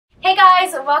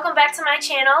guys, welcome back to my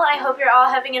channel. I hope you're all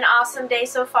having an awesome day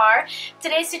so far.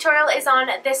 Today's tutorial is on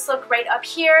this look right up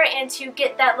here, and to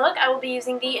get that look I will be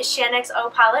using the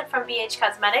Shaaanxo palette from BH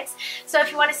Cosmetics. So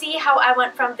if you want to see how I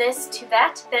went from this to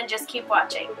that, then just keep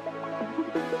watching.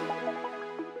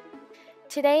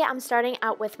 Today I'm starting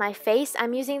out with my face.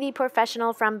 I'm using the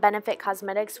Porefessional from Benefit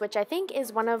Cosmetics, which I think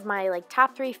is one of my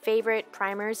top 3 favorite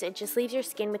primers. It just leaves your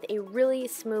skin with a really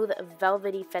smooth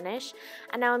velvety finish.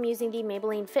 And now I'm using the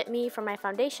Maybelline Fit Me for my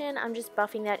foundation. I'm just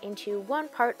buffing that into one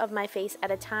part of my face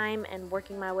at a time and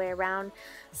working my way around.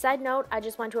 Side note, I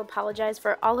just want to apologize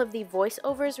for all of the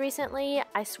voiceovers recently.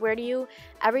 I swear to you,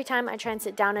 every time I try and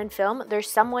sit down and film, there's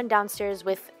someone downstairs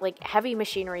with heavy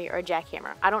machinery or a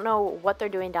jackhammer. I don't know what they're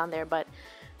doing down there, but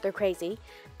they're crazy.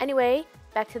 Anyway,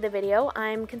 back to the video.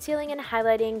 I'm concealing and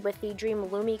highlighting with the Dream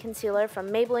Lumi concealer from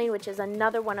Maybelline, which is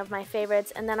another one of my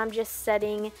favorites, and then I'm just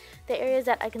setting the areas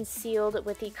that I concealed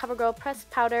with the CoverGirl pressed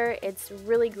powder. It's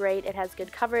really great. It has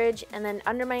good coverage. And then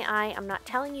under my eye, I'm not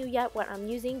telling you yet what I'm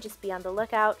using, just be on the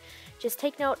lookout. Just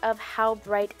take note of how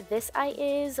bright this eye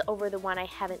is over the one I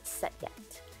haven't set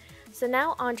yet. So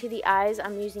now onto the eyes.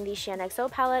 I'm using the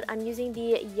Shaaanxo palette. I'm using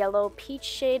the yellow peach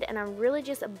shade, and I'm really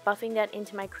just buffing that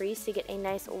into my crease to get a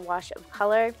nice wash of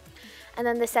color. And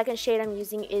then the second shade I'm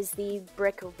using is the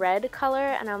brick red color,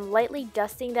 and I'm lightly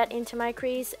dusting that into my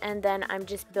crease, and then I'm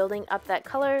just building up that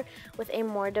color with a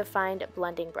more defined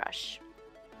blending brush.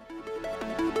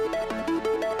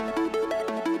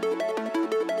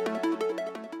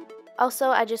 Also,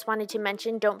 I just wanted to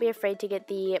mention, don't be afraid to get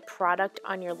the product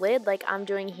on your lid like I'm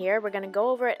doing here. We're going to go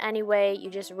over it anyway.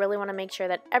 You just really want to make sure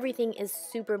that everything is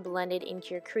super blended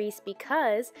into your crease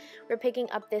because we're picking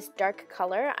up this dark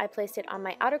color. I placed it on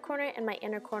my outer corner and my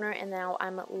inner corner, and now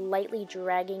I'm lightly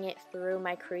dragging it through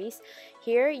my crease.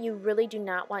 Here, you really do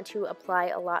not want to apply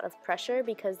a lot of pressure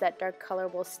because that dark color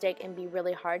will stick and be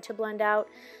really hard to blend out.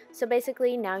 So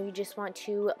basically, now you just want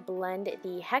to blend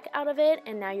the heck out of it,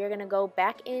 and now you're going to go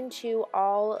back into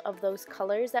all of those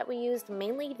colors that we used,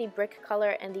 mainly the brick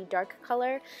color and the dark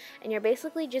color, and you're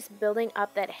basically just building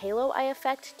up that halo eye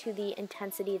effect to the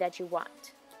intensity that you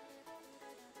want.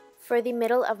 For the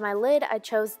middle of my lid, I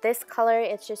chose this color.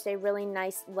 It's just a really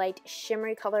nice light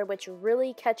shimmery color which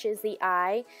really catches the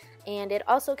eye, and it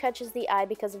also catches the eye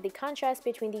because of the contrast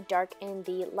between the dark and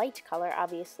the light color,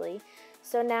 obviously.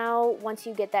 So now once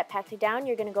you get that packed down,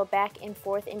 you're going to go back and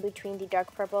forth in between the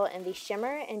dark purple and the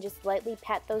shimmer and just lightly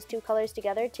pat those two colors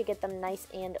together to get them nice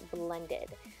and blended.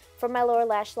 For my lower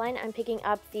lash line, I'm picking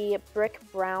up the brick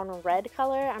brown red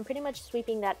color. I'm pretty much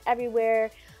sweeping that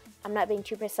everywhere. I'm not being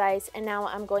too precise, and now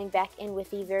I'm going back in with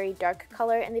the very dark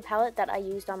color in the palette that I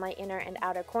used on my inner and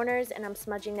outer corners, and I'm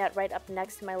smudging that right up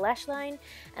next to my lash line,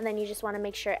 and then you just want to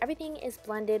make sure everything is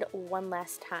blended one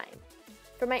last time.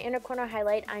 For my inner corner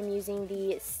highlight, I'm using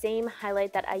the same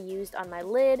highlight that I used on my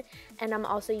lid, and I'm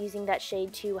also using that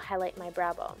shade to highlight my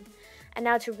brow bone. And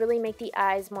now to really make the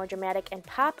eyes more dramatic and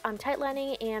pop, I'm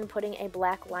tightlining and putting a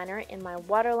black liner in my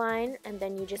waterline, and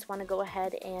then you just want to go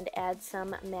ahead and add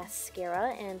some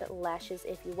mascara and lashes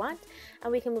if you want,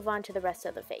 and we can move on to the rest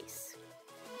of the face.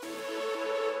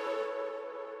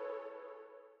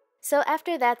 So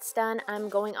after that's done, I'm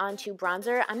going on to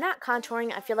bronzer. I'm not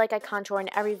contouring. I feel like I contour in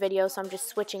every video, so I'm just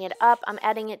switching it up. I'm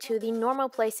adding it to the normal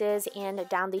places and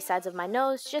down the sides of my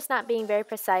nose, just not being very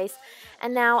precise.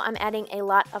 And now I'm adding a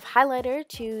lot of highlighter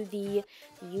to the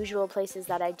usual places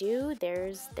that I do. There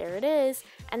it is.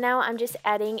 And now I'm just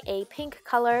adding a pink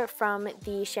color from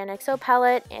the Shaaanxo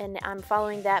palette, and I'm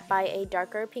following that by a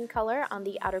darker pink color on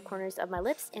the outer corners of my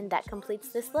lips, and that completes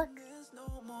this look.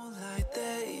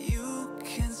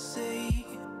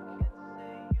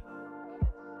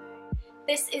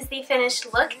 This is the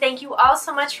finished look. Thank you all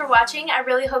so much for watching. I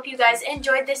really hope you guys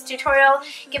enjoyed this tutorial.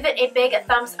 Give it a big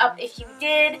thumbs up if you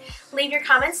did. Leave your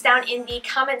comments down in the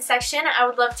comment section. I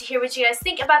would love to hear what you guys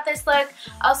think about this look.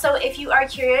 Also, if you are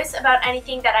curious about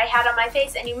anything that I had on my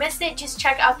face and you missed it, just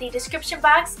check out the description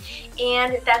box.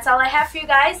 And that's all I have for you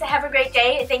guys. Have a great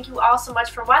day. Thank you all so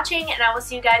much for watching, and I will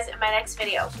see you guys in my next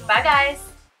video. Bye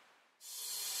guys!